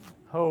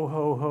Ho,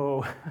 ho,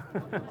 ho.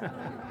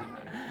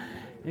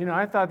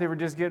 I thought they were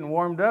just getting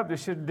warmed up. They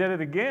should have did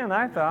it again,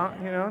 I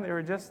thought. They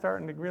were just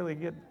starting to really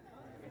get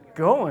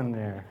going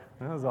there.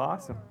 That was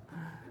awesome.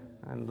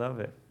 I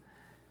love it.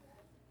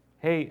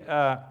 Hey,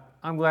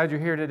 I'm glad you're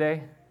here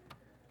today.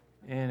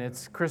 And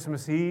it's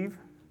Christmas Eve.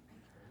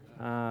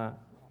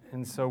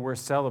 And so we're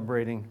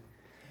celebrating.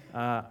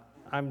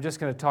 I'm just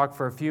going to talk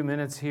for a few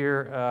minutes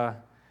here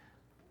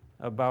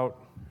about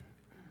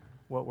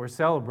what we're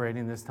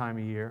celebrating this time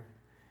of year.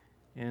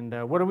 And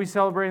what are we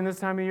celebrating this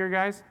time of year,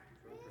 guys?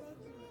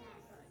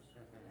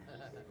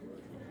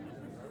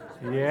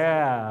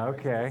 Yeah,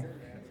 okay.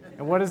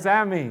 And what does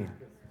that mean?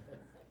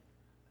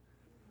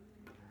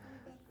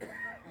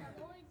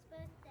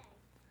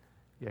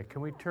 Yeah,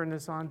 can we turn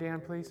this on, Dan,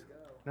 please?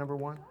 Number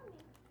 1.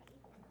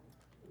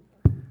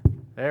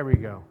 There we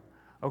go.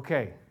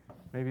 Okay,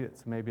 maybe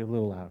it's a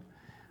little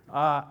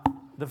loud.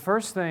 The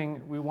first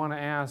thing we want to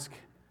ask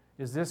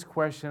is this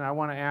question. I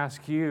want to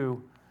ask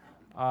you.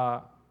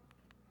 Hold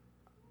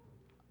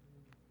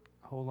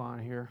on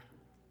here.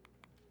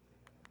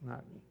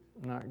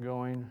 Not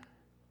going.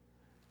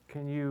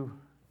 Can you,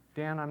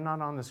 Dan? I'm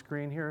not on the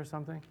screen here or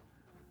something.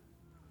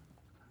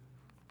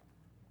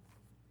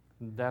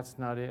 That's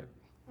not it.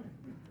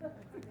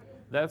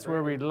 That's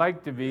where we'd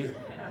like to be. It's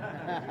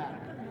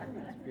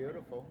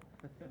beautiful.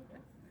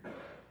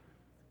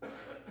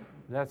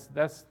 That's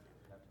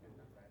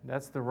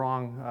the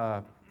wrong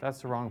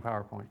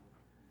PowerPoint.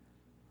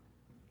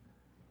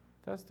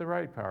 That's the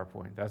right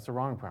PowerPoint. That's the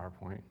wrong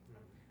PowerPoint.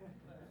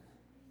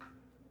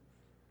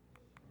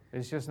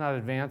 It's just not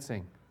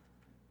advancing.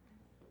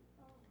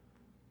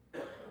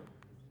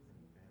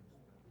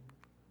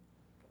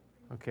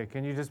 Okay,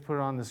 can you just put it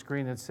on the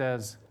screen that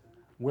says,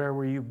 "Where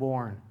were you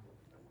born?"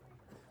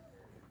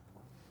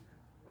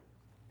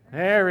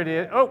 There it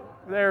is. Oh,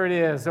 there it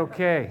is.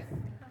 Okay.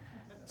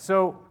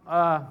 So,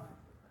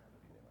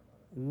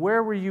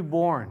 where were you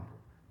born?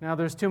 Now,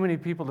 there's too many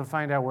people to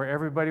find out where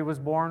everybody was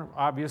born,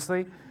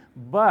 obviously.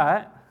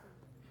 But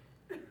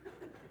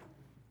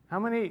how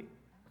many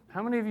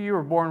of you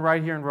were born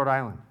right here in Rhode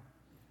Island?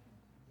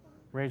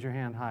 Raise your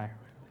hand high.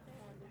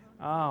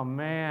 Oh,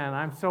 man,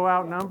 I'm so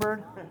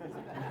outnumbered.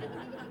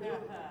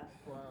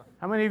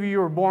 How many of you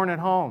were born at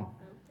home?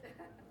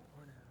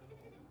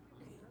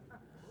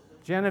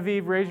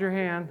 Genevieve, raise your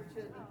hand.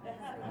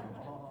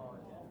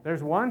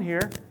 There's one here.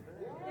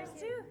 There's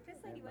 2.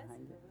 This lady was.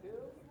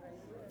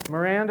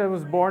 Miranda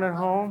was born at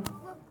home.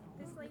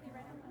 This lady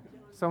right up.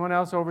 Someone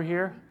else over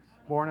here,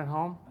 born at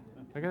home.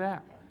 Look at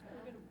that.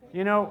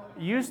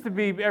 Used to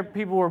be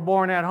people were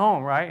born at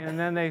home, right? And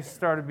then they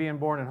started being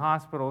born in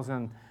hospitals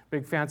and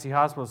big fancy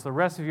hospitals. The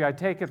rest of you, I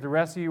take it, the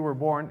rest of you were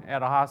born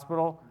at a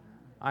hospital.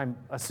 I'm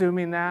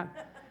assuming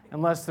that.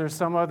 Unless there's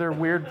some other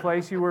weird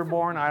place you were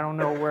born. I don't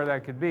know where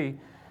that could be.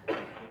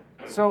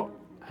 So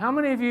how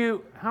many of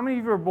you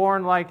were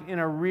born like in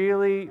a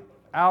really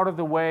out of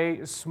the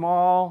way,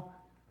 small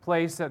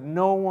place that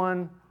no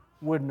one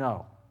would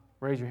know?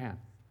 Raise your hand.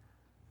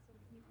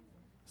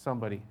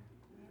 Somebody.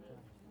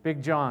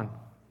 Big John.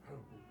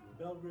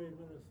 Belgrade,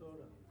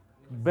 Minnesota.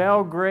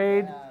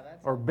 Belgrade,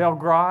 or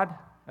Belgrade,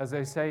 as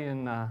they say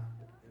in the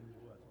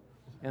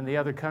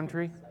other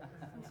country.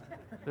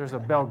 There's a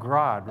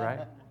Belgrade,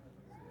 right?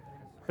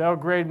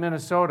 Belgrade,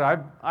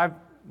 Minnesota. I've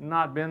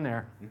not been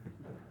there.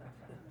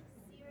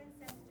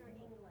 Cirencester,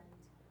 England.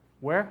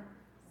 Where?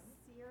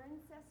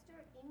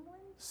 Cirencester,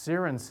 England?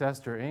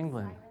 Cirencester,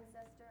 England.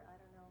 Cirencester, I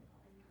don't know.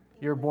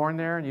 You're born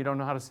there and you don't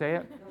know how to say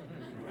it?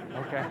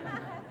 Okay.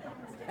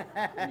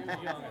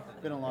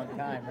 It's been a long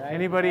time, right?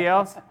 Anybody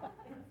else?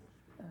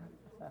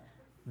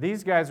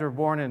 These guys were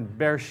born in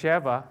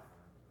Beersheba,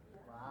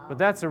 but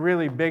that's a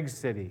really big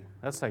city.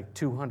 That's like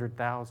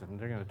 200,000.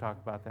 They're going to talk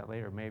about that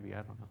later, maybe,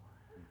 I don't know,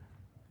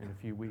 in a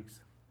few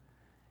weeks.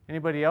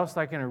 Anybody else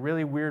like in a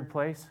really weird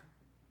place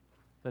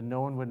that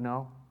no one would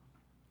know?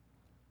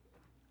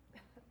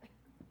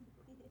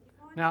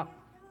 Now,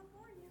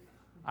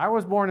 I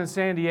was born in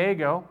San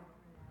Diego.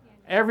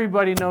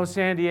 Everybody knows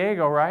San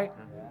Diego, right?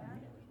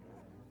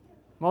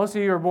 Most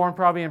of you were born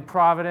probably in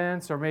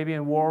Providence or maybe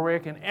in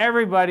Warwick, and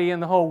everybody in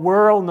the whole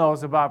world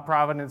knows about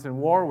Providence and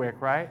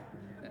Warwick, right?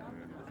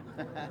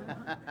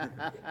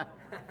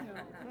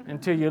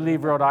 Until you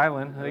leave Rhode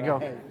Island. They go,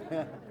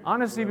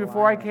 honestly,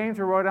 before I came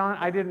to Rhode Island,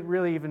 I didn't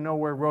really even know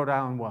where Rhode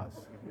Island was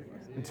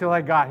until I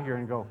got here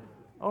and go,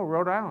 oh,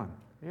 Rhode Island,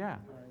 yeah.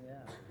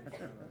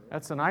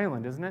 That's an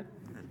island, isn't it?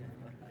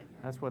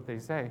 That's what they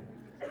say.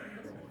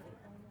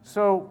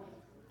 So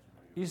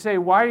you say,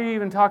 why are you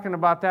even talking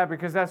about that?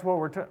 Because that's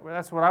what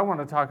that's what I want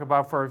to talk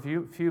about for a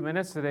few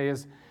minutes today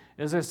is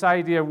this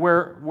idea of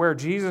where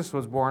Jesus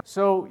was born.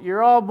 So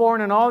you're all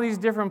born in all these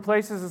different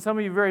places, and some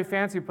of you very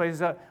fancy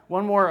places.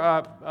 One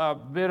more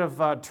bit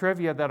of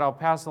trivia that I'll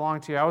pass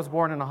along to you. I was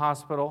born in a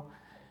hospital,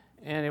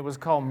 and it was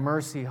called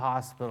Mercy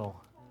Hospital.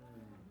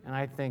 And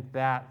I think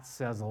that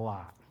says a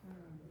lot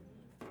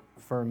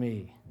for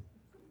me.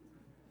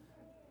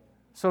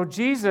 So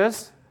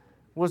Jesus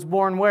was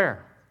born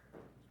where?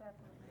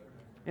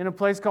 In a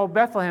place called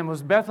Bethlehem.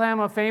 Was Bethlehem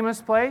a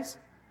famous place?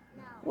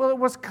 Well, it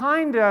was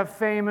kind of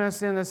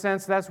famous in the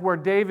sense that's where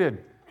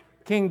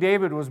King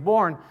David was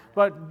born,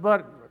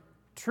 but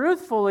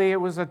truthfully, it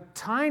was a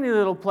tiny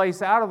little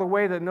place out of the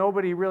way that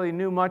nobody really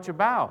knew much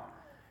about.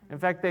 In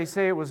fact, they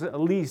say it was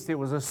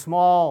a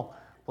small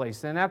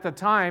place. And at the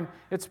time,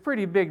 it's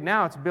pretty big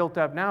now, it's built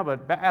up now,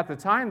 but at the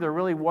time, there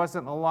really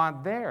wasn't a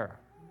lot there.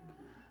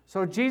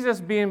 So Jesus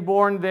being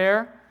born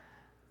there,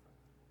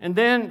 and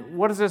then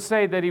what does it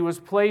say? That he was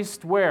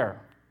placed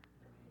where?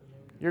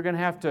 You're going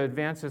to have to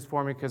advance this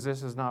for me because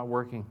this is not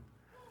working.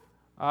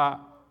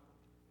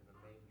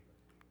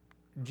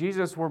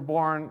 Jesus were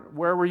born.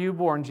 Where were you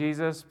born,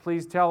 Jesus?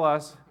 Please tell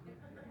us.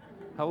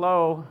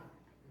 Hello.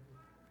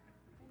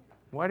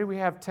 Why do we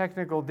have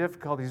technical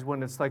difficulties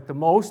when it's like the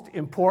most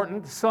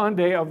important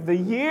Sunday of the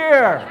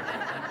year?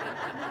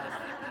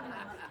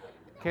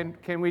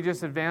 Can we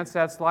just advance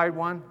that slide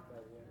one?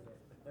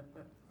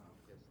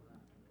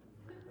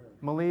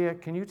 Malia,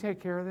 can you take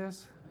care of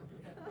this?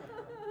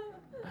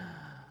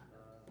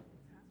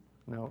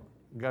 No,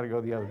 got to go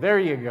the other. There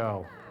you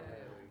go.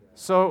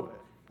 So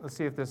let's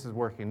see if this is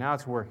working. Now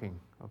it's working.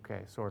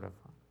 Okay, sort of.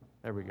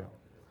 There we go.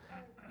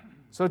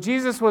 So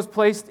Jesus was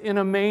placed in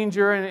a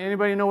manger, and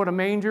anybody know what a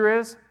manger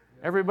is?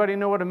 Everybody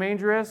know what a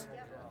manger is?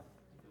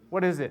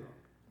 What is it?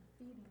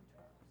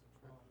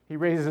 He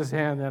raises his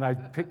hand, then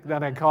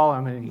I call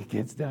him, and he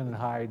gets down and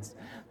hides.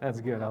 That's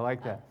good. I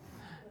like that.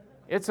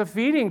 It's a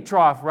feeding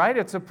trough, right?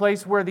 It's a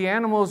place where the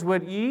animals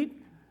would eat.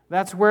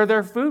 That's where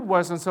their food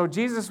was. And so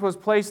Jesus was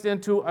placed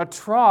into a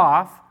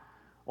trough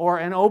or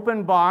an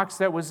open box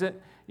that was,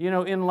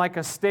 in like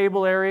a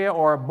stable area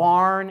or a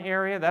barn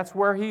area. That's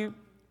where he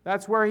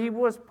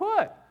was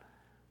put.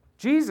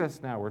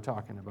 Jesus now we're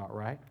talking about,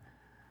 right?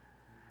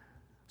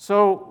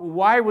 So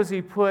why was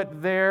he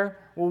put there?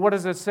 Well, what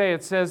does it say?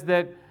 It says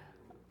that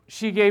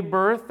she gave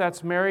birth,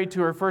 that's Mary,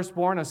 to her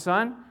firstborn, a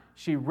son.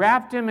 She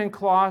wrapped him in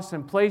cloths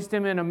and placed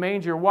him in a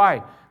manger.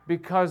 Why?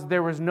 Because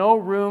there was no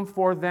room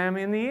for them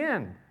in the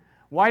inn.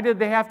 Why did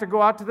they have to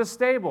go out to the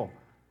stable?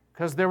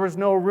 Because there was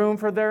no room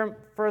for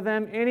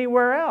them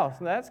anywhere else.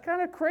 That's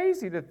kind of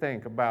crazy to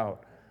think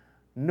about.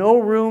 No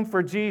room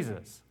for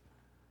Jesus.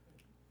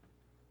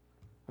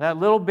 That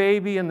little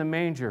baby in the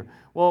manger.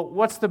 Well,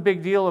 what's the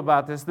big deal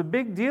about this? The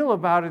big deal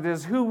about it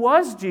is, who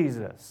was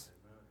Jesus?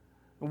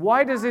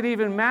 Why does it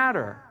even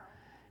matter?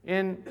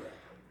 In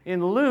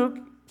Luke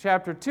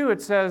chapter 2,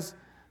 it says,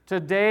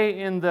 today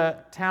in the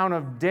town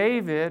of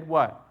David,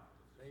 what?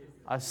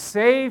 A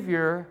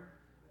Savior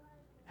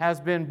has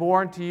been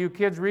born to you.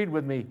 Kids, read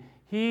with me.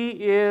 He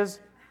is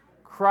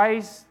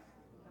Christ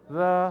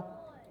the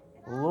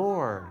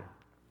Lord.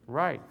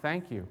 Right,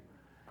 thank you.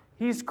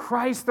 He's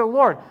Christ the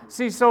Lord.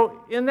 See,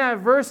 so in that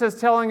verse it's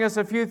telling us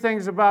a few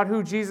things about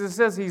who Jesus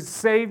is. He's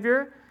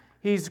Savior.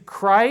 He's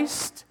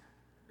Christ,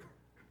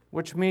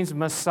 which means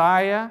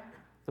Messiah,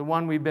 the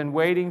one we've been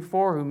waiting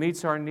for, who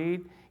meets our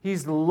need.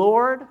 He's the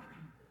Lord,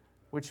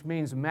 which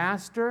means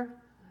Master.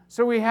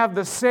 So we have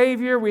the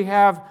Savior, we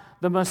have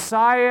the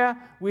Messiah,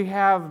 we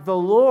have the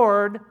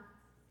Lord.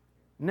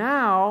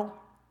 Now,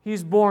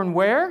 he's born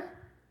where?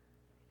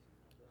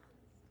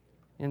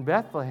 In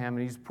Bethlehem.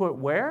 And he's put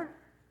where?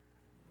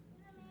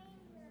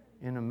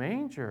 In a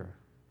manger.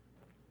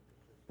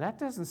 That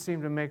doesn't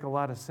seem to make a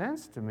lot of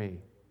sense to me.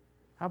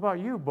 How about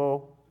you,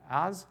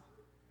 Boaz?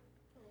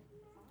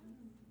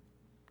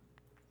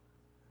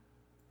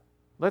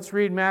 Let's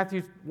read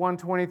Matthew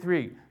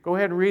 1:23. Go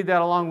ahead and read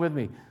that along with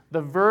me.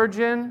 The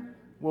virgin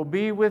will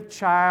be with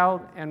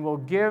child and will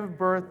give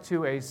birth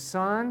to a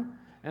son,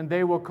 and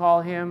they will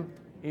call him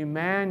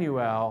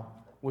Emmanuel,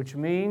 which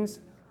means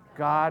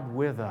God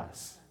with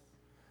us.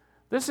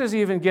 This is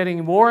even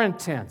getting more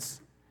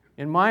intense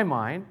in my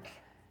mind.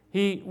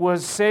 He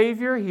was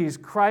Savior, he's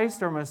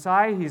Christ or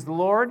Messiah, he's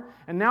Lord.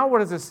 And now what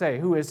does it say?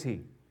 Who is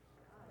he?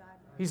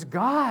 He's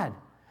God.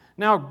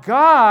 Now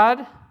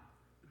God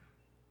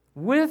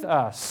with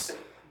us.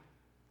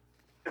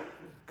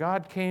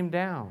 God came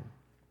down.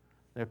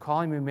 They're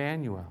calling him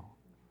Emmanuel.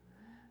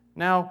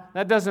 Now,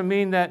 that doesn't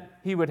mean that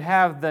he would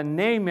have the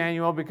name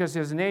Emmanuel, because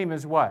his name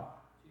is what?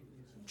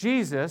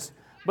 Jesus.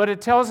 But it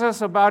tells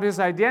us about his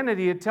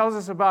identity. It tells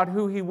us about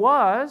who he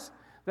was,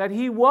 that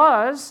he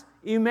was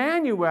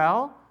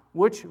Emmanuel,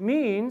 which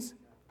means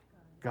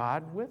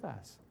God with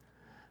us.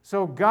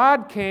 So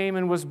God came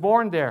and was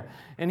born there.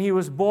 And he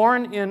was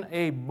born in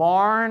a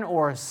barn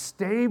or a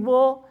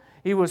stable.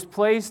 He was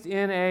placed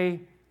in a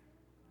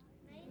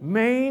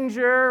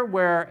manger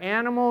where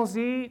animals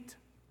eat.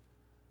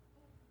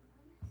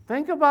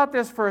 Think about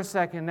this for a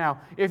second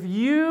now. If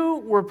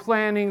you were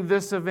planning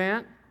this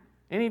event,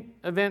 any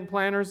event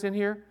planners in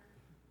here?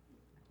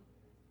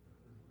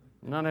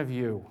 None of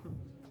you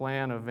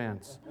plan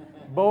events.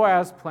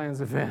 Boaz plans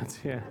events,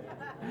 yeah.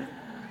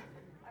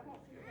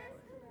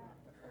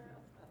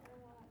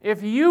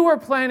 If you were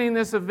planning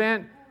this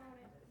event,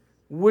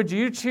 would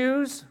you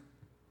choose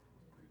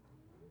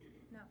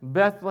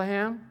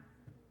Bethlehem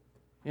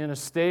in a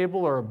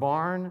stable or a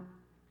barn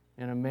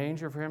in a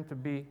manger for him to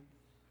be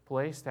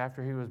placed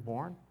after he was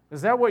born?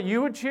 Is that what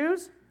you would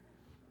choose?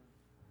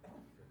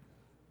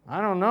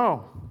 I don't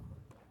know.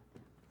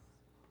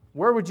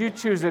 Where would you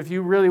choose it if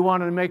you really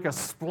wanted to make a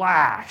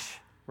splash,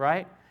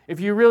 right? If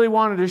you really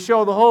wanted to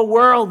show the whole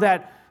world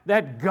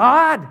that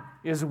God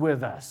is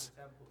with us.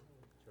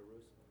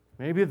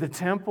 Maybe the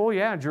temple,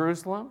 yeah,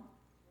 Jerusalem.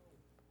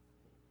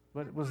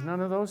 But it was none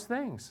of those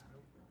things.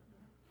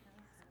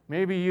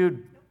 Maybe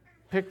you'd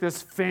pick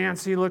this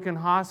fancy-looking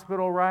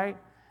hospital, right?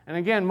 And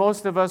again,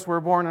 most of us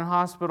were born in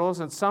hospitals,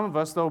 and some of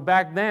us, though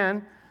back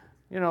then,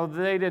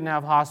 they didn't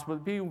have hospital.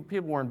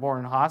 People weren't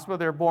born in hospital.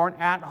 They were born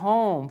at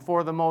home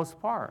for the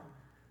most part.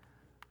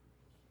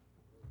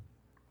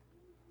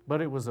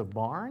 But it was a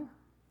barn?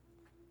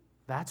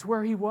 That's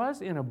where he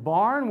was? In a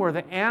barn where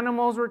the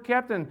animals were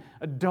kept in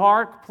a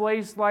dark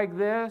place like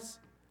this?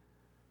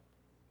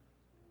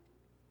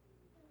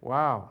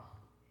 Wow.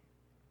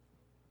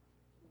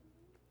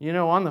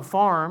 On the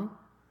farm,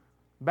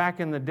 back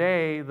in the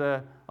day,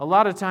 a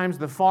lot of times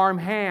the farm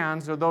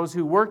hands, or those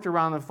who worked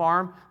around the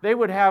farm, they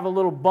would have a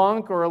little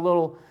bunk or a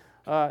little,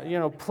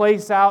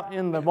 place out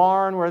in the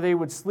barn where they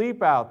would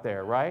sleep out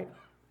there, right?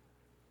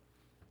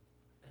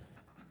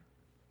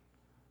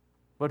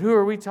 But who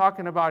are we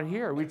talking about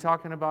here? Are we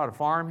talking about a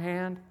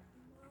farmhand?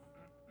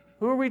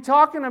 Who are we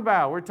talking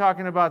about? We're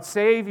talking about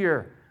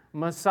Savior,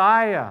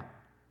 Messiah,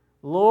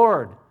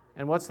 Lord.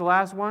 And what's the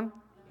last one?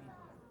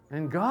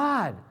 And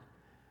God.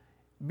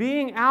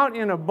 Being out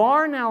in a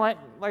barn now,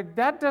 like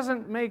that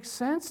doesn't make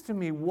sense to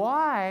me.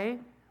 Why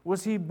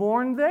was he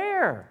born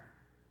there?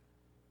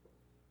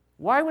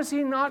 Why was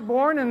he not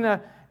born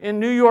in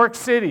New York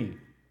City,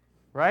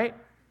 right?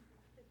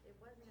 It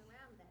wasn't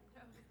around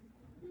then.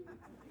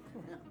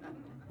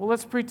 Well,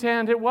 let's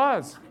pretend it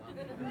was.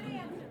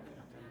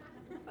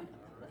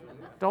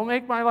 Don't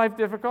make my life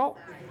difficult.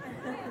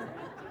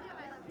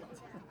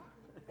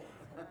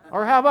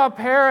 Or how about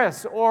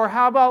Paris? Or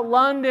how about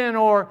London?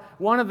 Or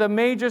one of the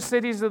major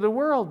cities of the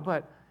world?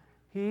 But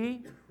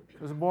he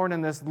was born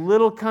in this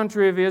little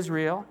country of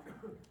Israel,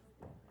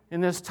 in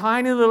this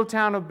tiny little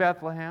town of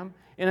Bethlehem,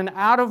 in an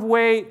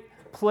out-of-way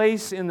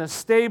place in the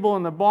stable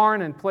in the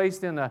barn and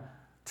placed in a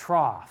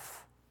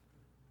trough.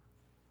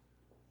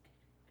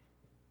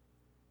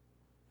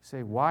 You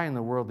say, why in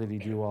the world did he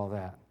do all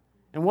that?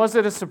 And was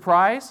it a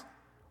surprise?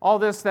 All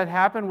this that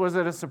happened, was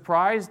it a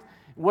surprise?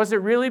 Was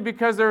it really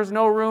because there was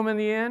no room in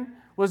the inn?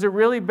 Was it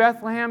really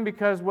Bethlehem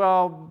because,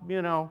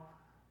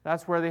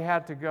 that's where they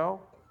had to go?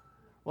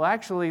 Well,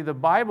 actually, the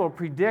Bible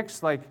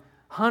predicts like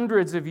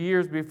hundreds of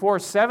years before,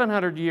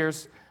 700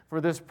 years for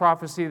this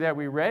prophecy that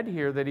we read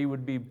here, that he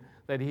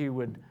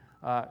would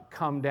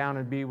come down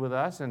and be with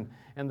us. And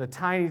the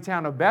tiny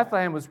town of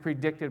Bethlehem was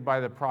predicted by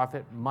the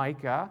prophet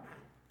Micah.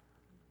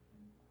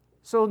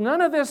 So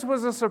none of this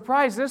was a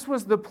surprise. This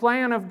was the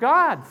plan of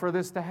God for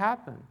this to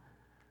happen.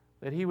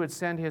 That he would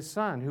send his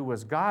son, who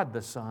was God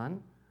the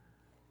Son,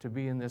 to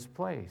be in this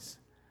place.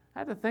 I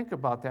had to think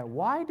about that.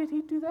 Why did he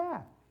do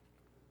that?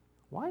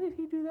 Why did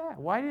he do that?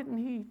 Why didn't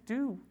he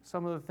do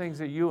some of the things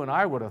that you and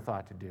I would have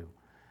thought to do?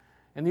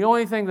 And the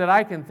only thing that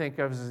I can think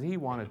of is he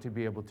wanted to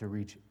be able to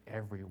reach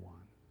everyone.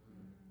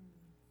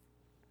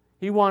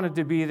 He wanted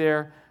to be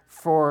there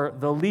for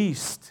the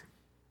least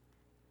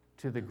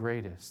to the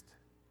greatest.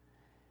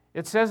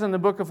 It says in the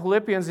book of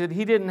Philippians that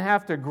he didn't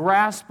have to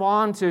grasp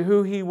on to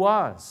who he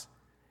was.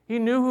 He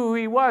knew who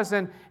he was,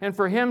 and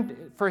for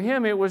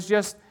him it was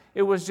just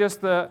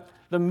the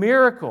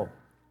miracle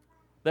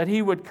that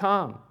he would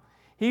come.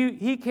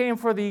 He came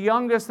for the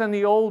youngest and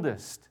the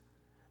oldest.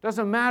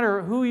 Doesn't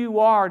matter who you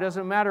are,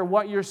 doesn't matter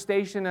what your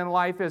station in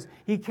life is.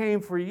 He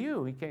came for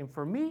you. He came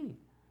for me.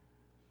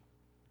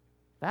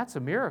 That's a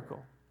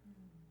miracle.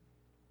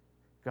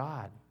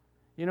 God.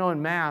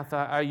 In math,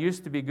 I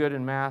used to be good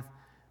in math,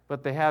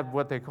 but they had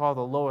what they call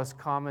the lowest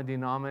common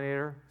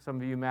denominator. Some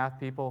of you math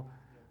people,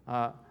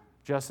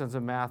 Justin's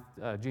a math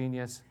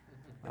genius.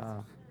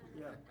 Up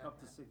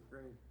to 6th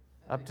grade.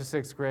 Up to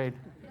 6th grade.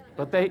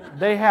 But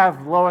they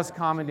have lowest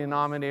common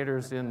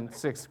denominators in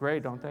 6th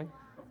grade, don't they?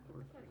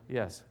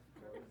 Yes.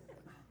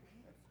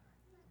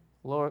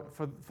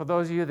 For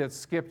those of you that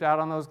skipped out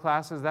on those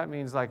classes, that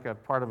means like a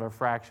part of a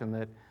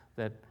fraction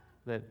that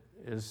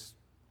is,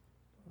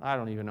 I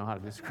don't even know how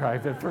to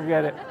describe it.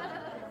 Forget it.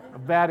 A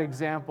bad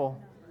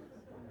example.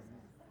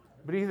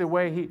 But either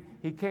way,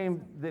 he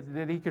came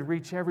that he could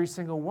reach every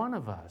single one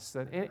of us,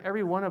 that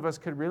every one of us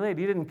could relate.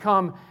 He didn't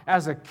come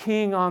as a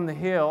king on the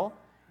hill.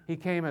 He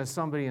came as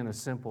somebody in a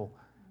simple,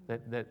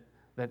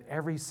 that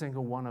every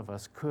single one of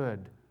us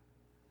could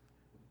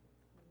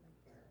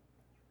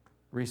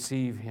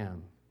receive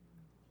him,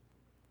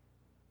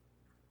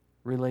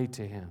 relate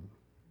to him.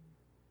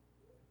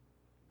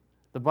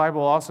 The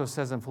Bible also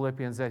says in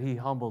Philippians that he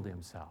humbled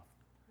himself.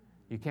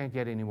 You can't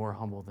get any more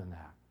humble than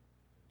that.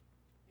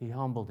 He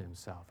humbled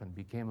himself and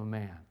became a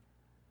man.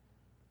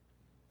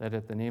 That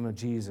at the name of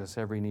Jesus,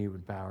 every knee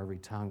would bow, every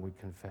tongue would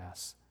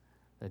confess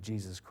that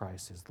Jesus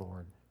Christ is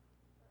Lord.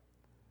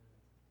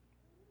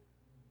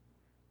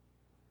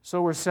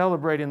 So we're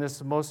celebrating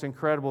this most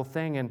incredible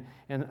thing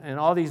and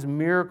all these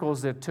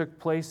miracles that took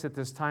place at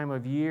this time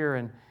of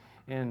year.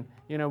 And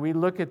we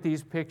look at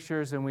these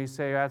pictures and we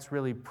say, that's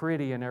really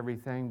pretty and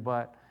everything,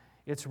 but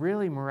it's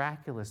really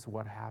miraculous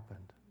what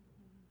happened.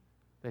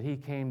 that he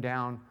came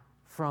down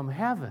from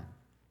heaven.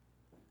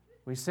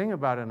 We sing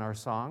about it in our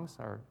songs,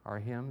 our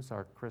hymns,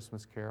 our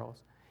Christmas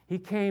carols. He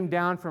came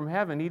down from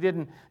heaven. He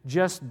didn't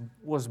just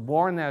was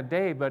born that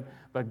day, but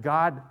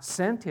God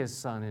sent his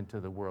Son into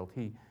the world.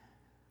 He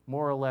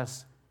more or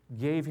less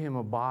gave him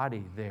a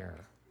body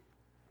there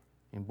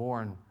and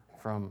born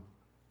from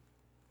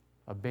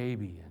a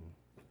baby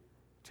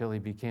until he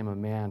became a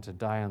man to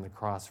die on the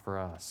cross for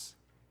us.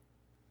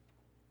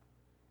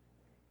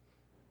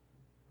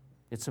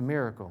 It's a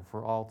miracle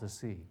for all to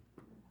see.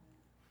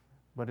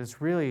 But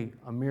it's really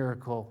a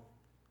miracle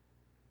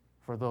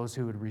for those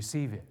who would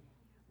receive it,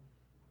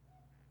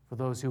 for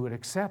those who would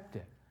accept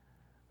it,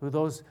 for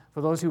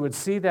those who would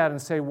see that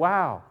and say,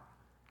 wow,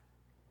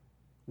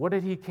 why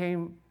did he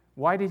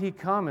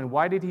come and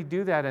why did he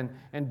do that?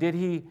 And did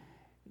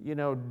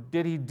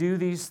he do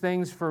these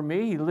things for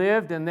me? He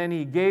lived and then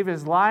he gave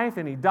his life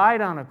and he died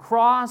on a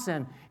cross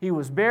and he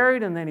was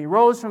buried and then he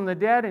rose from the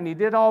dead and he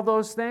did all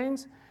those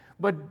things.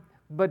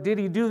 But did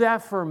he do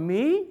that for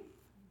me?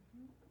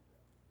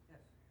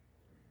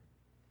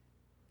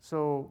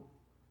 So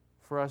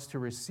for us to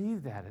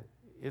receive that,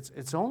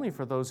 it's only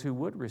for those who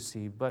would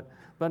receive, but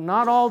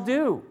not all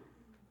do.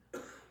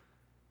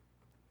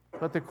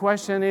 But the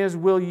question is,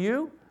 will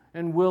you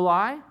and will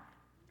I?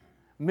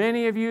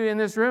 Many of you in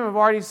this room have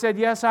already said,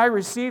 yes, I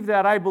received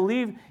that. I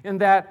believe in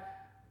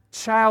that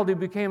child who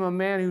became a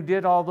man who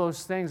did all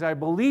those things. I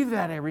believe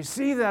that. I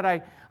received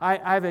that.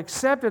 I've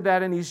accepted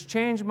that, and he's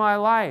changed my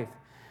life.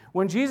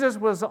 When Jesus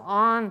was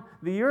on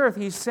the earth,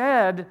 he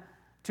said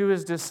to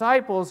his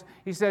disciples,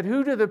 he said,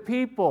 who do the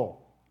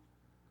people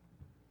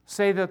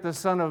say that the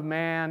Son of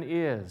Man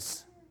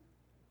is?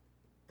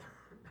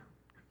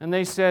 And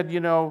they said,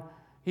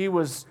 he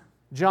was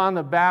John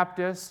the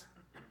Baptist.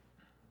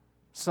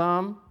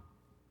 Some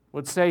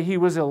would say he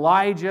was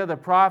Elijah, the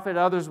prophet.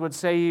 Others would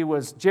say he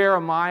was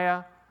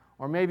Jeremiah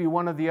or maybe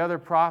one of the other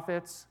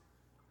prophets.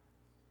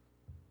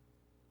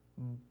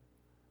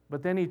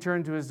 But then he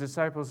turned to his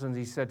disciples and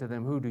he said to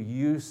them, who do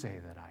you say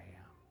that I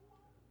am?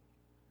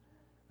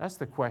 That's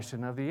the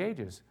question of the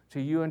ages,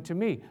 to you and to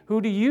me.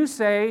 Who do you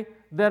say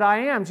that I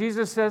am?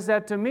 Jesus says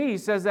that to me. He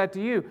says that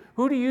to you.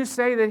 Who do you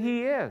say that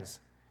he is?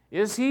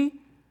 Is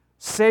he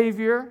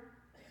Savior,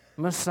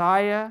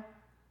 Messiah,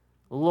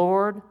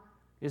 Lord?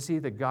 Is he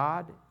the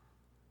God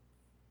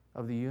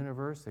of the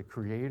universe, the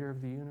creator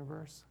of the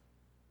universe?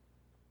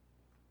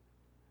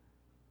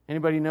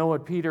 Anybody know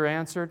what Peter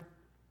answered?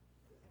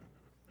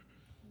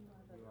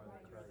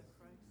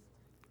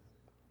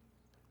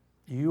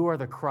 You are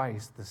the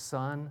Christ, the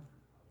Son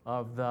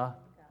of the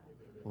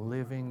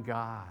living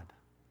God.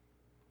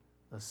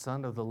 The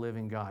Son of the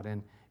living God.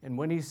 And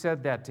when he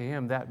said that to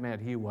him, that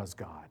meant he was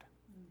God.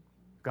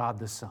 God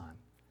the Son.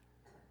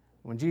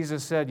 When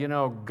Jesus said,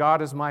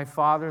 God is my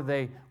Father,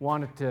 they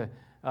wanted to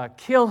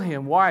kill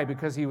him. Why?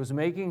 Because he was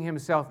making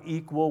himself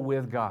equal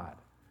with God.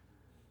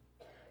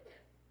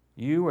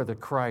 You are the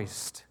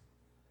Christ,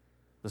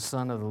 the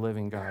Son of the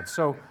living God.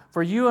 So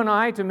for you and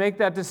I to make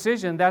that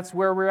decision, that's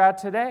where we're at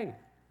today.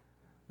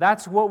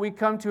 That's what we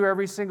come to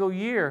every single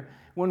year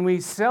when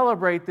we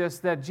celebrate this,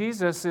 that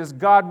Jesus is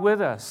God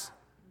with us,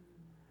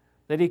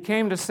 that he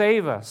came to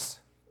save us.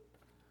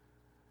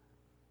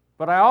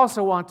 But I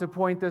also want to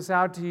point this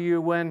out to you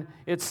when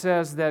it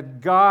says that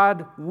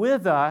God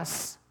with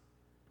us,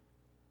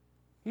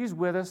 he's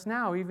with us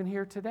now, even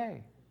here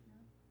today.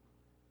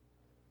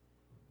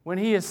 When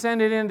he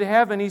ascended into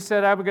heaven, he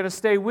said, I'm going to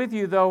stay with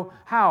you, though.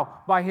 How?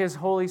 By his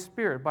Holy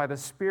Spirit, by the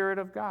Spirit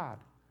of God.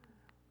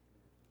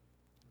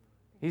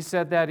 He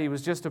said that he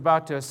was just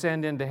about to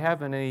ascend into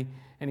heaven,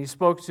 and he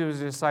spoke to his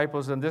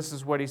disciples, and this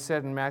is what he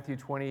said in Matthew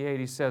 28.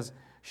 He says,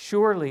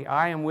 surely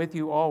I am with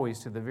you always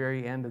to the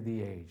very end of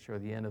the age, or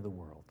the end of the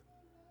world.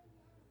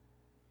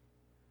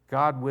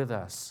 God with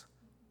us.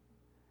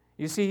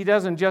 You see, he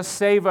doesn't just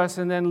save us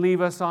and then leave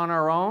us on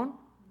our own.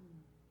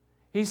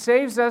 He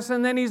saves us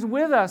and then he's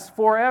with us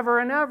forever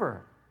and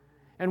ever.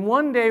 And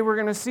one day we're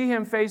going to see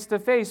him face to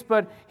face,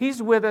 but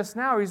he's with us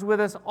now. He's with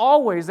us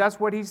always. That's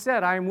what he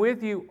said. I'm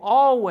with you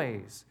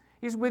always.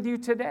 He's with you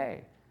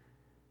today.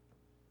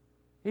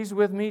 He's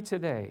with me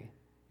today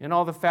in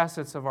all the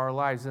facets of our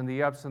lives, in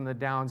the ups and the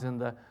downs, in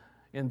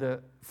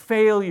the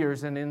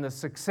failures and in the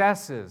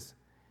successes,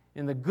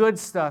 in the good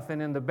stuff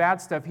and in the bad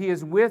stuff. He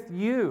is with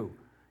you.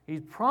 He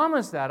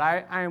promised that.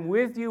 I am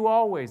with you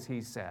always,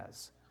 he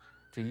says,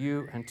 to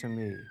you and to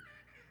me,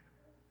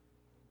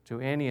 to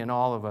any and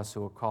all of us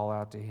who will call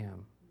out to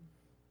him.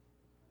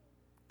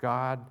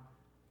 God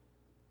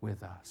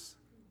with us.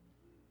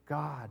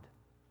 God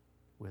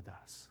with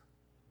us.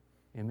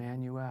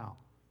 Emmanuel.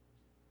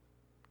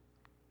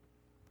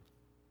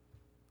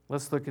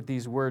 Let's look at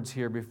these words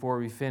here before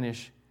we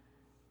finish.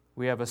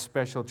 We have a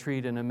special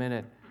treat in a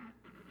minute.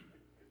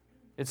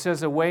 It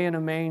says, away in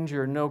a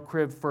manger, no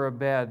crib for a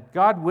bed.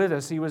 God with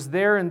us. He was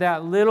there in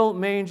that little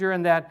manger,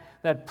 in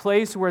that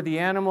place where the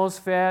animals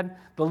fed.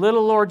 The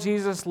little Lord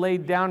Jesus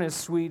laid down his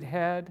sweet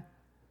head.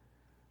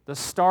 The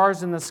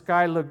stars in the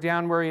sky looked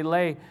down where he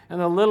lay,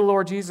 and the little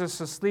Lord Jesus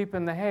asleep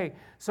in the hay.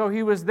 So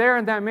he was there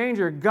in that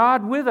manger,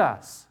 God with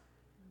us.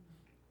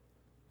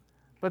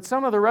 But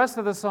some of the rest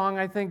of the song,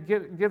 I think,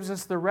 gives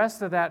us the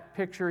rest of that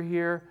picture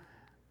here,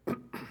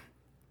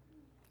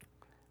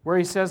 where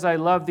he says, I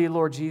love thee,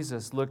 Lord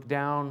Jesus, look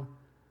down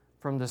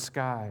from the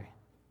sky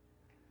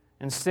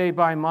and stay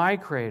by my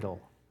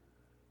cradle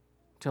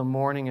till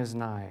morning is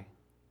nigh.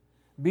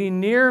 Be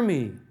near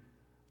me,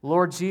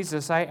 Lord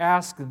Jesus, I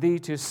ask thee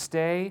to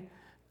stay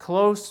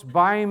close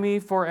by me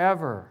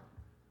forever,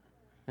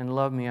 and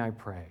love me, I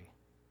pray.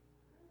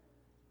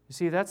 You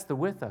see, that's the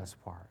with us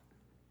part.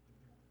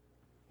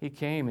 He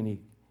came, and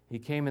he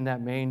came in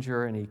that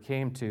manger, and he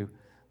came to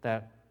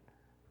that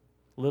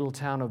little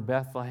town of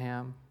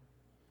Bethlehem.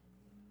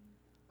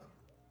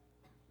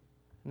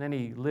 And then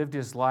he lived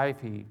his life.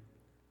 He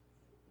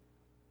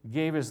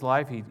gave his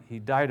life. He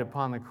died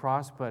upon the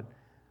cross, but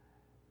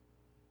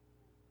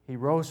he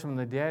rose from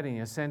the dead and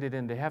he ascended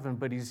into heaven,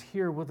 but he's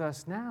here with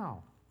us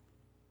now.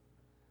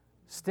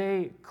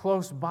 Stay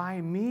close by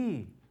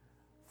me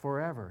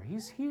forever.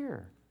 He's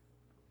here.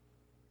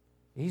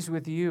 He's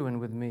with you and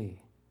with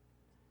me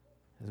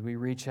as we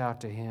reach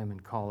out to him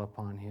and call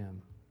upon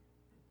him.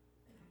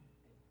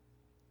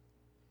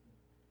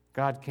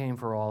 God came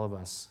for all of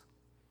us,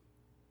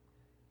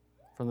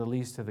 from the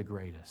least to the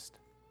greatest.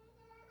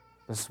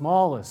 The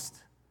smallest.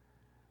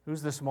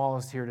 Who's the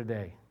smallest here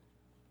today?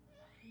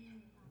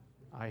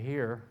 I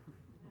hear.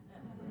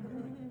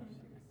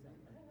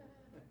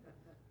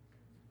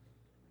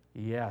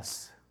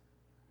 Yes.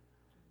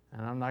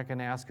 And I'm not going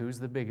to ask who's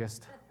the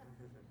biggest.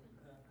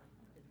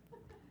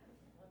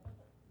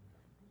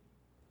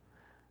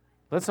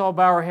 Let's all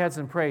bow our heads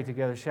and pray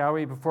together, shall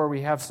we, before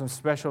we have some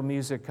special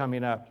music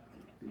coming up.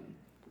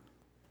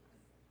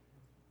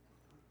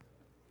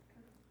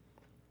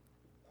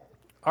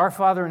 Our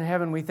Father in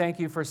heaven, we thank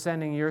you for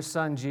sending your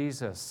Son,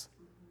 Jesus,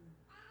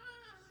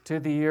 to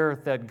the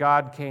earth, that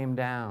God came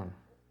down.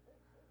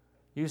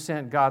 You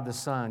sent God the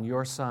Son,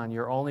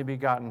 your only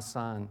begotten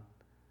Son,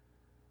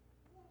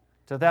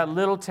 to that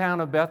little town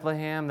of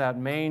Bethlehem, that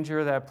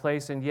manger, that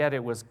place, and yet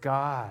it was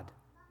God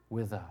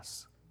with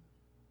us.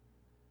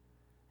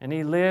 And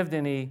he lived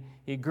and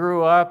he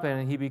grew up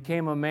and he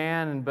became a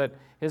man, but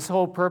his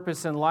whole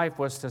purpose in life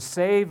was to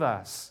save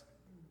us.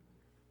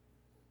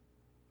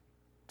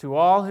 To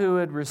all who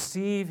would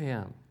receive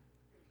him,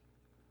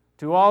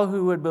 to all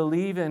who would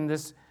believe in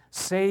this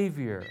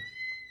Savior,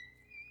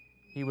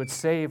 he would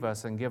save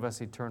us and give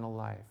us eternal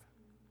life.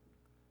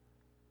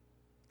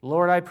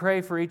 Lord, I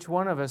pray for each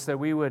one of us that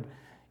we would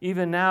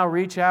even now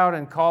reach out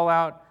and call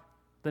out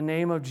the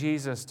name of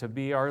Jesus to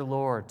be our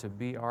Lord, to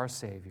be our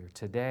Savior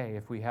today,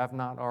 if we have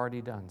not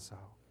already done so.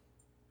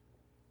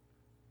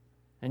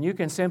 And you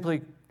can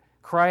simply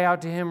cry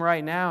out to him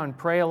right now and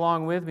pray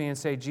along with me and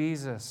say,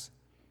 Jesus,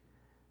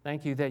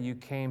 thank you that you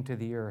came to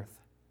the earth.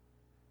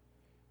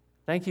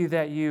 Thank you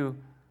that you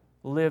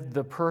lived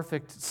the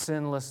perfect,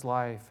 sinless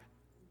life,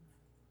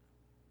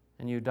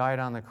 and you died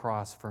on the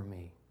cross for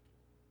me.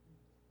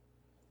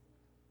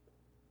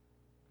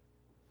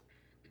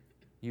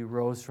 You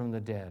rose from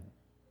the dead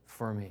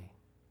for me.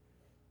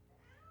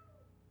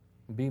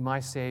 Be my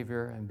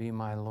Savior and be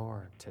my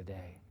Lord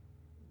today.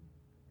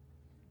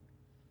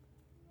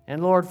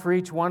 And Lord, for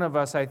each one of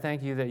us, I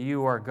thank you that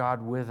you are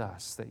God with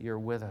us, that you're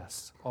with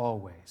us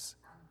always.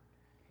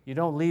 You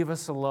don't leave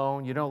us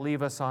alone. You don't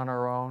leave us on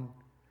our own.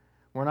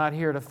 We're not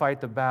here to fight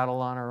the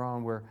battle on our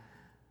own.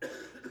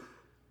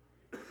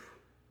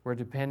 We're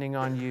depending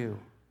on you.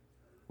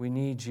 We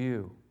need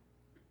you.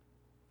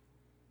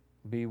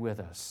 Be with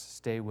us.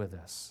 Stay with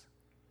us.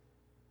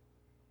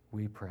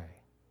 We pray.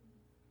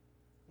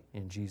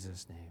 In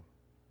Jesus' name.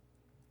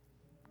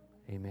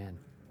 Amen.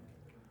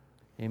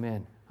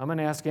 Amen. I'm going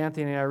to ask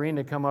Anthony and Irene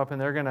to come up,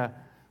 and they're going to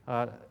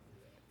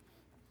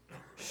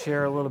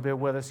share a little bit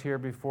with us here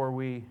before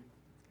we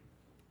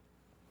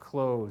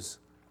close.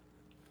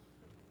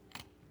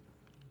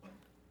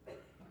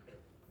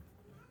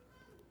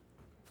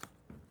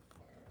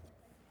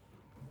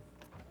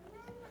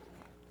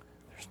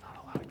 There's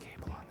not a lot of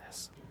cable on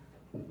this.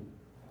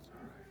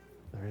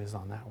 There is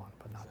on that one,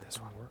 but not this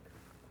one.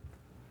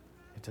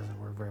 It doesn't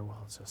work very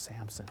well. It's a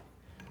Samsung.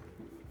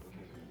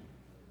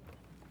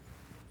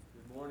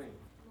 Good morning.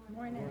 Good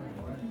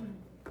morning.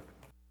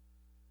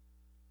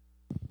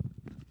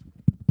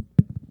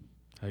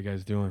 How you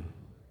guys doing?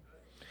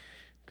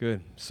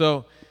 Good.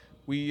 So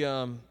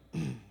we're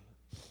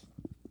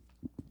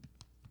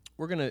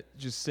gonna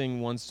just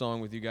sing one song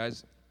with you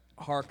guys.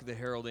 Hark the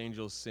Herald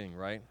Angels Sing,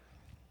 right?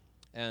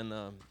 And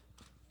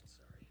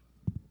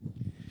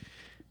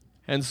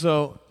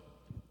so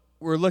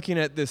we're looking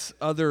at this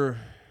other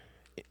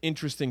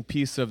interesting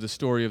piece of the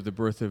story of the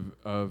birth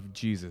of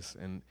Jesus.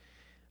 And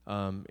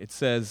it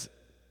says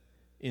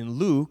in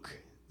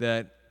Luke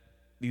that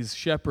these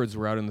shepherds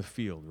were out in the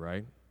field,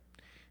 right?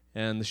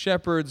 And the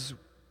shepherds,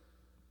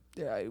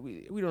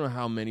 we don't know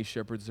how many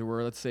shepherds there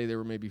were. Let's say there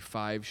were maybe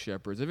 5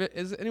 shepherds.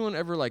 Has anyone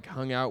ever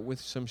hung out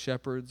with some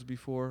shepherds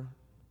before?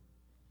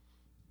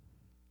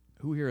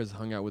 Who here has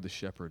hung out with a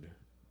shepherd?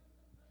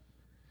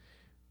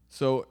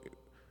 So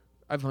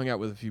I've hung out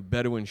with a few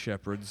Bedouin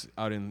shepherds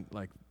out in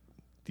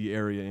the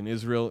area in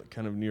Israel,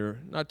 kind of near,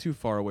 not too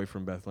far away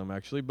from Bethlehem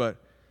actually, but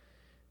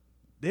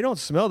they don't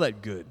smell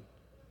that good.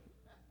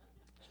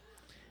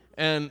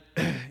 And,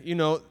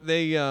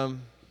 they,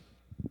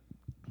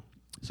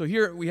 so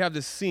here we have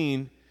this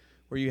scene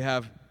where you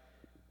have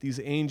these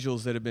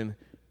angels that have been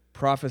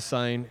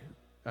practicing,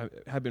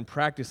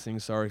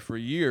 for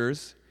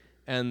years,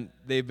 and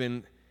they've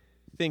been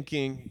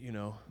thinking,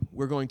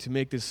 we're going to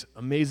make this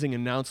amazing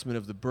announcement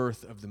of the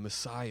birth of the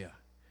Messiah.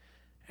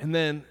 And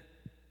then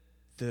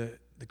the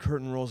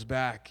curtain rolls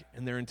back,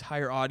 and their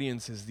entire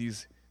audience is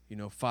these,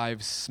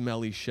 5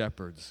 smelly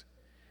shepherds.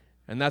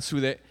 And that's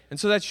who they, and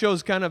so that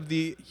shows kind of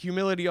the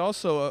humility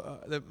also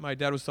that my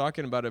dad was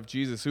talking about of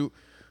Jesus, who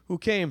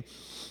came.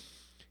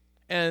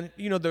 And,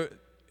 the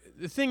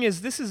thing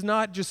is, this is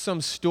not just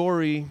some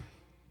story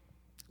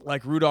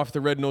like Rudolph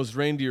the Red-Nosed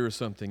Reindeer or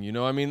something,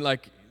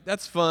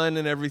 that's fun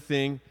and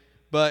everything,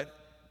 but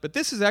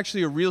this is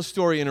actually a real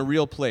story in a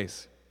real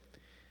place.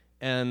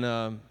 And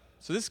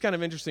so this is kind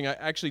of interesting. I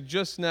actually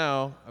just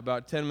now,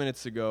 about 10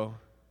 minutes ago,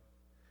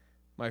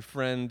 my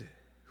friend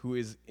who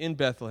is in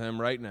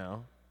Bethlehem right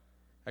now,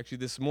 actually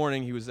this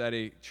morning he was at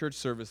a church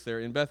service there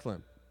in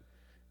Bethlehem.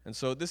 And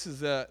so this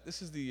is the, let's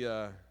see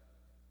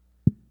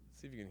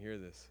if you can hear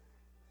this.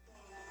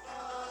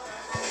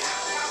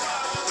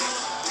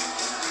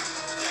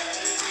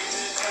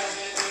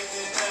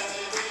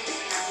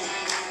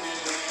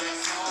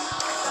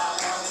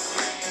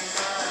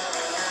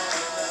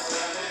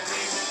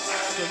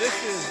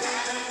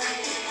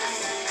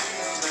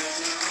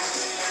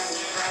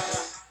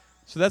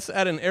 So that's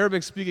at an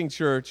Arabic-speaking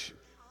church.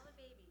 All the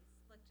babies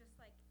look just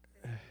like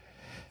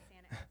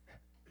Santa.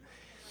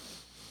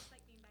 It's like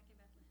being back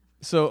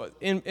in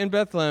Bethlehem. So in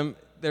Bethlehem,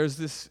 there's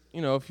this,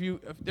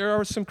 there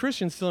are some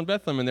Christians still in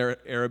Bethlehem, and they're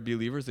Arab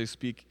believers. They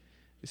speak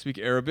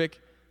Arabic.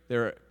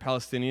 They're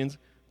Palestinians.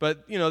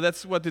 But,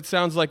 that's what it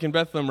sounds like in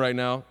Bethlehem right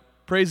now,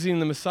 praising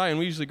the Messiah, and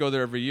we usually go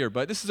there every year.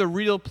 But this is a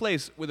real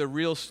place with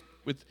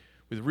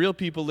real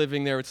people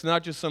living there. It's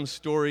not just some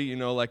story,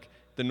 like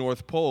the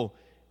North Pole.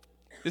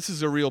 This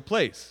is a real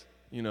place,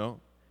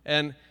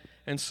 And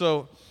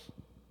so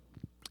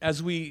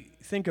as we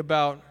think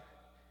about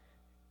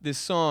this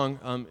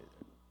song,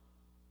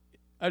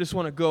 I just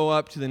want to go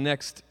up to the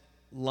next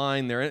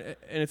line there.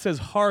 And it says,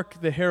 "Hark,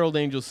 the herald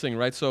angels sing,"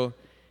 right? So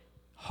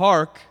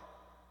hark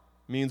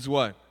means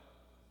what?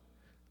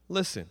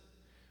 Listen.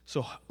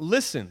 So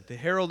listen, the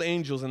herald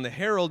angels, and the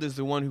herald is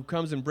the one who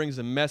comes and brings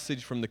a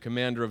message from the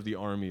commander of the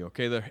army,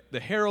 okay? The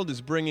herald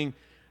is bringing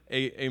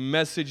a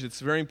message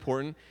that's very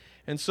important.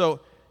 And so,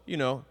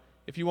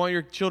 if you want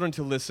your children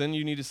to listen,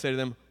 you need to say to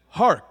them,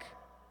 "Hark."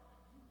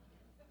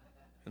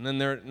 And then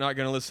they're not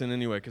going to listen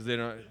anyway because they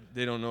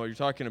don't know what you're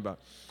talking about.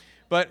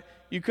 But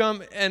you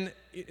come, and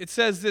it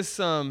says this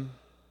in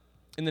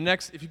the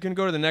next, if you can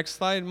go to the next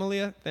slide,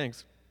 Malia,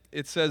 thanks.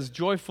 It says,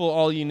 "Joyful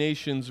all ye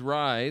nations,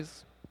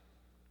 rise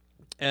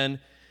and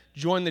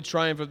join the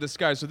triumph of the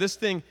sky." So this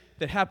thing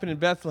that happened in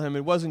Bethlehem,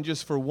 it wasn't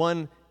just for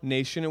one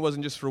nation, it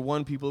wasn't just for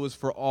one people, it was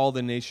for all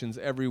the nations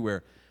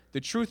everywhere. The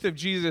truth of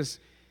Jesus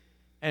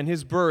and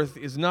his birth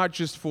is not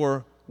just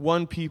for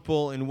one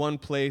people in one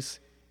place,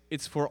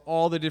 it's for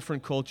all the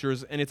different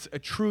cultures, and it's a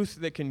truth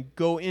that can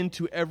go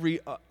into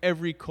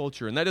every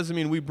culture. And that doesn't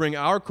mean we bring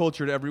our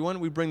culture to everyone,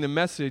 we bring the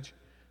message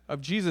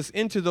of Jesus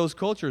into those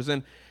cultures,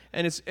 and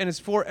it's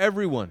for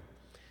everyone.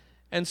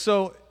 And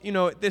so,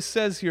 this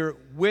says here,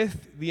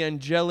 "With the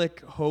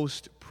angelic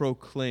host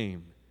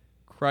proclaim,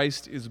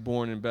 Christ is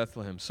born in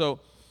Bethlehem." So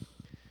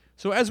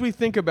as we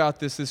think about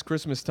this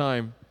Christmas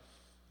time,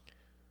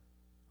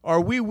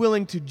 are we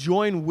willing to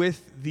join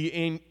with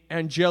the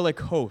angelic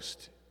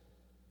host?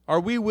 Are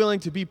we willing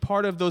to be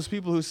part of those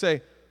people who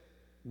say,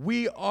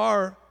 we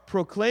are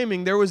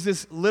proclaiming there was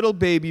this little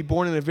baby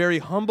born in a very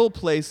humble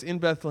place in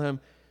Bethlehem,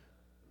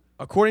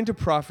 according to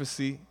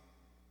prophecy,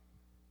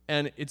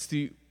 and it's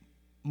the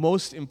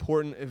most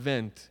important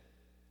event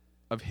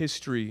of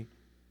history,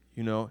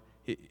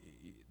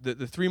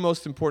 the 3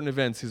 most important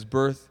events: his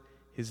birth,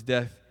 his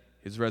death,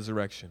 his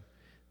resurrection.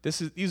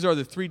 These are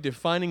the 3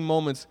 defining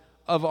moments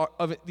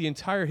of the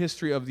entire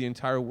history of the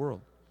entire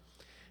world.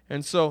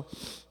 And so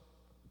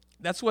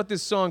that's what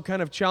this song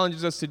kind of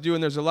challenges us to do,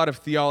 and there's a lot of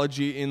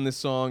theology in this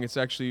song. It's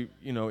actually,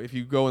 if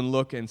you go and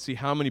look and see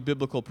how many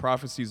biblical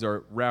prophecies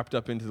are wrapped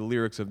up into the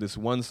lyrics of this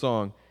one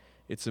song,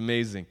 it's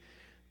amazing.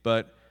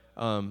 But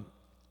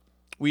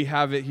we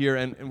have it here,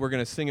 and we're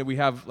going to sing it. We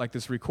have like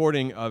this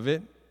recording of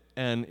it,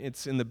 and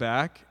it's in the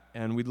back,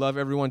 and we'd love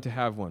everyone to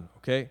have one,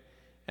 okay?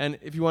 And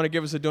if you want to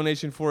give us a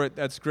donation for it,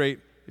 that's great.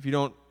 If you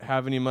don't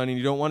have any money and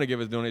you don't want to give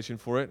us a donation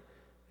for it,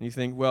 and you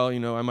think, well,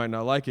 I might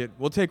not like it,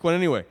 we'll take one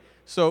anyway.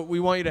 So we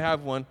want you to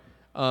have one,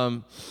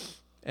 and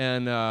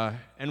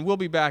we'll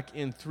be back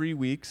in 3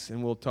 weeks,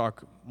 and we'll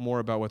talk more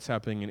about what's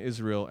happening in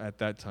Israel at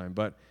that time.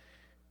 But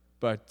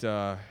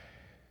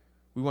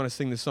we want to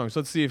sing this song.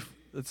 So let's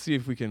see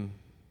if we can.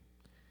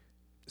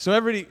 So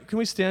everybody, can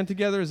we stand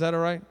together? Is that all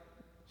right?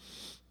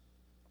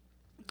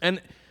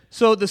 And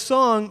so the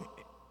song,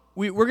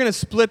 we're going to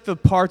split the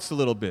parts a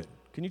little bit.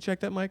 Can you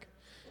check that mic?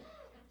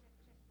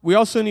 We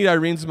also need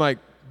Irene's mic,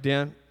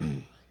 Dan.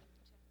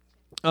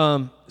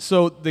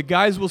 So the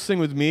guys will sing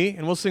with me,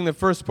 and we'll sing the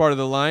first part of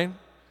the line.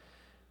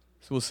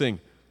 So we'll sing,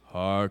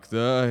 "Hark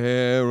the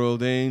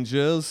herald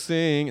angels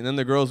sing," and then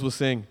the girls will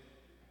sing.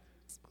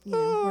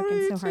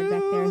 Working so hard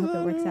back there. I hope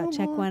it works out.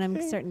 Check one.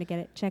 I'm starting to get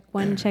it. Check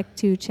one, check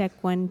two, check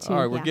 1, 2. All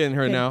right, we're getting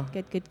her good, now.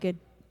 Good.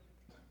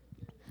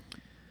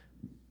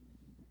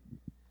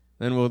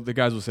 Then the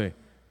guys will say,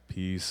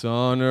 "Peace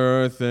on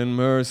earth and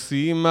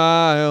mercy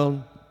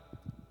mild."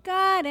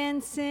 God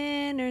and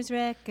sinners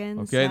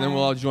reconciled. Okay, then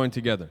we'll all join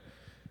together.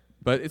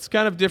 But it's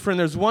kind of different.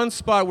 There's one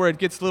spot where it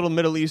gets a little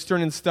Middle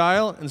Eastern in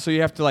style, and so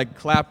you have to like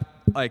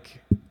clap,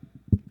 like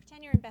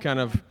Pretend you're in Bethlehem. kind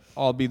of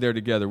all be there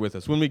together with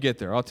us. When we get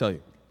there, I'll tell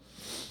you.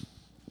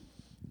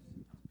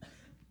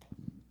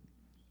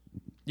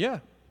 Yeah.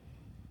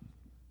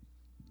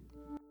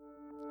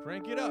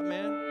 Crank it up,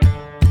 man.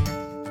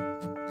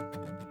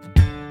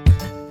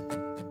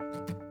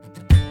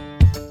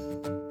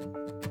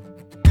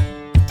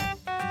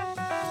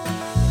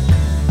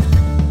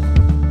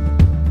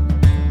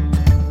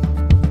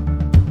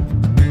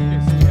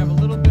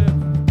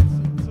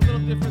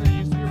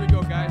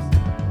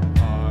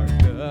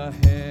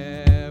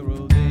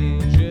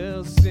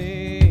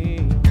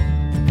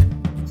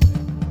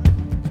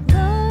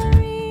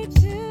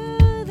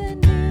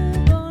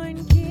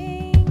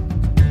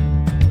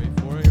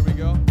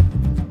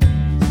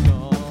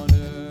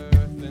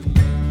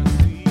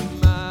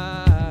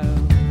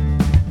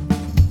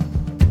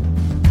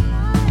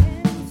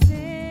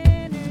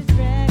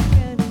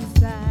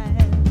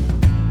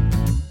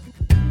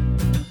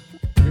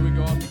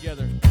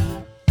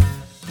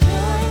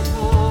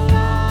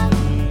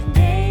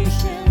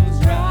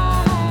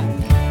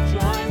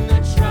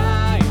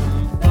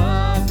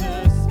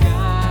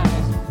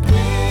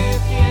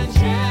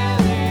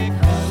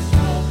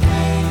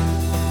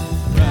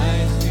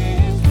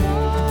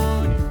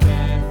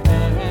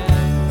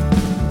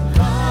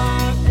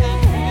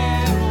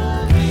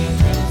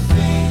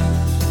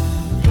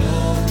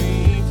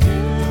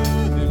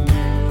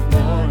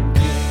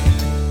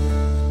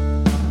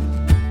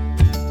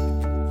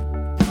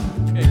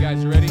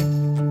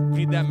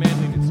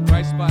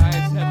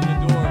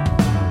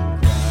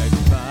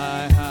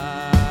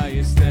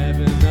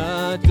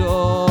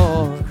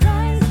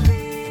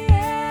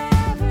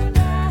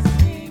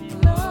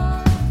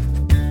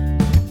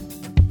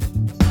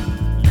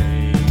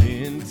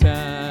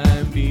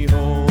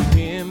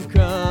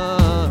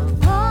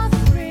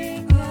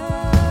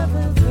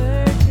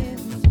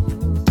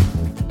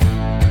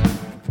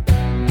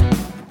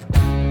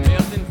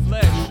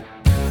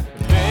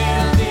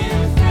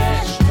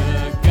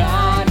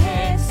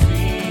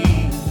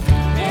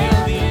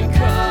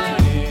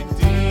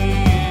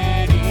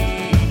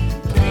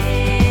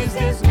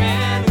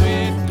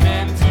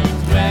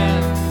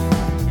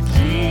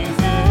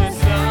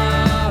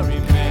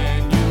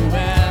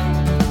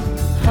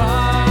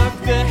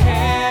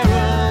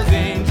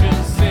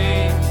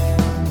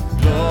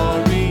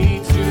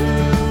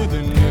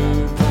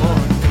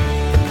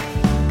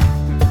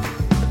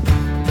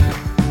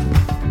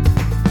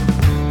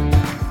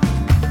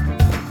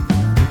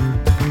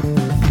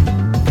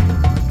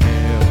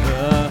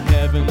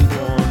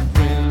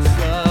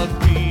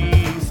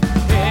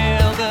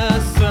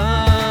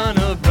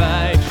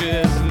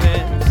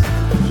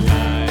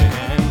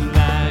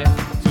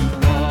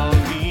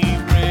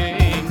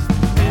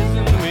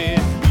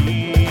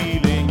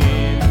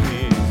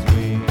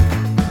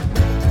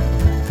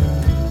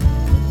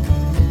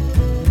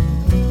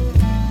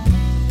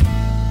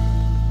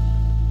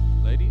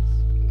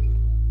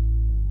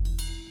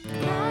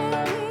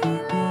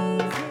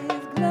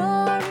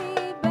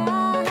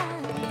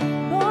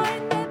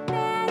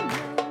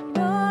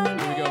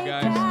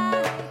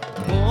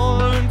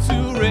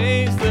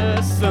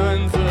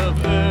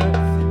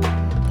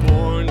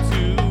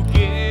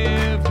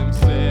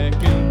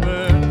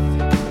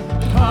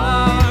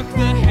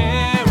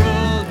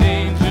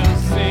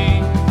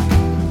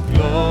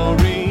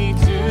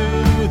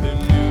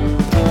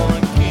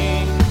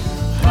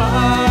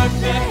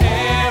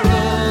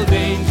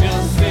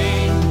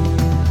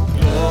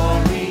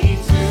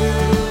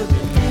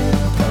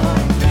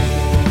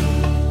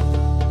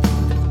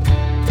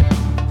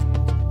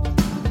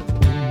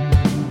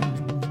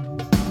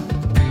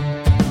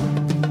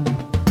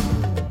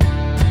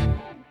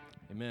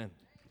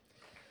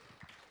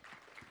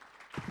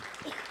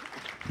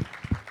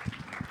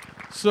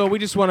 So we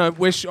just want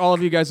to wish all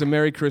of you guys a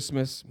Merry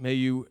Christmas. May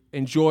you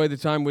enjoy the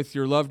time with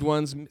your loved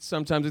ones.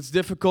 Sometimes it's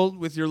difficult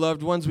with your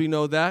loved ones, we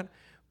know that.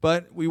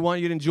 But we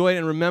want you to enjoy it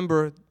and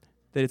remember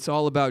that it's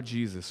all about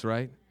Jesus,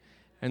 right?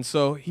 And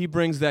so he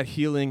brings that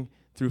healing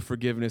through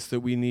forgiveness that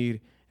we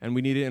need. And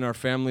we need it in our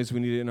families, we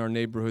need it in our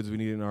neighborhoods, we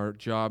need it in our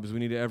jobs, we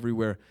need it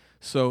everywhere.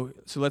 So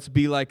let's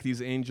be like these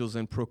angels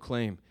and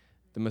proclaim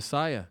the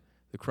Messiah,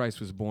 the Christ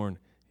was born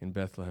in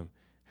Bethlehem.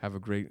 Have a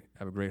great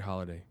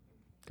holiday.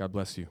 God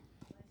bless you.